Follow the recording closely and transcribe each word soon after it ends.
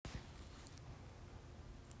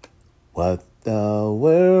What the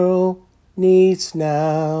world needs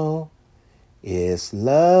now is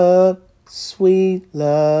love, sweet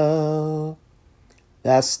love.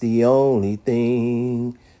 That's the only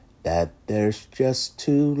thing that there's just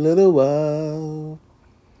too little of.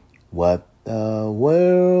 What the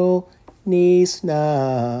world needs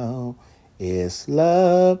now is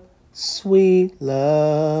love, sweet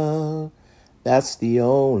love. That's the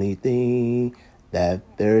only thing that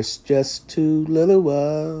there's just too little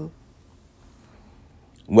of.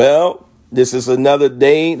 Well, this is another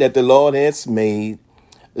day that the Lord has made.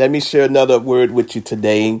 Let me share another word with you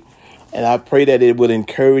today, and I pray that it will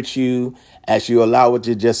encourage you as you allow it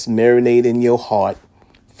to just marinate in your heart.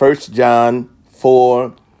 1 John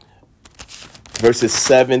 4, verses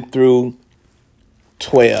 7 through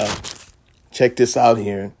 12. Check this out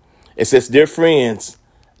here. It says, "Dear friends,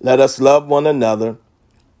 let us love one another,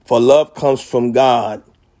 for love comes from God.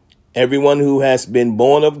 Everyone who has been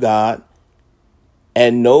born of God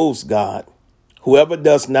and knows God. Whoever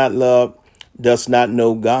does not love does not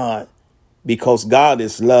know God, because God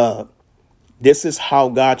is love. This is how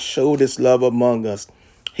God showed his love among us.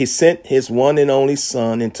 He sent his one and only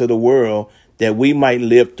Son into the world that we might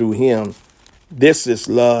live through him. This is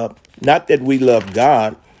love, not that we love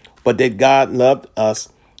God, but that God loved us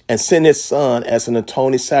and sent his Son as an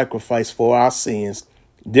atoning sacrifice for our sins.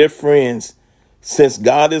 Dear friends, since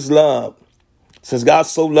God is love, since God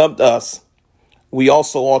so loved us, we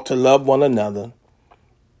also ought to love one another.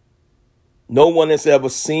 No one has ever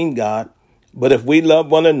seen God, but if we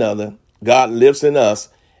love one another, God lives in us,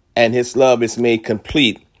 and his love is made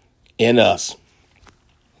complete in us."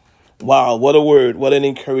 Wow, what a word, what an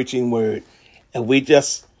encouraging word. And we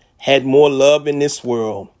just had more love in this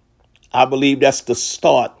world. I believe that's the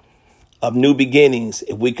start of new beginnings,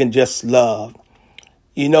 if we can just love.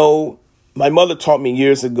 You know, my mother taught me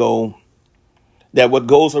years ago that what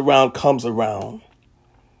goes around comes around.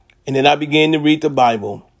 And then I began to read the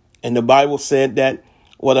Bible, and the Bible said that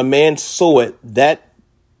what a man soweth, that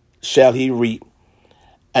shall he reap.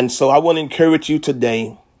 And so I want to encourage you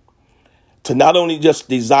today to not only just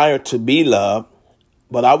desire to be loved,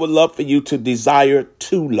 but I would love for you to desire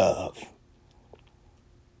to love.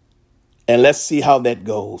 And let's see how that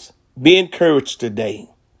goes. Be encouraged today.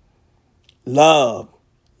 Love,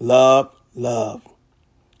 love, love.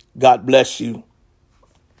 God bless you.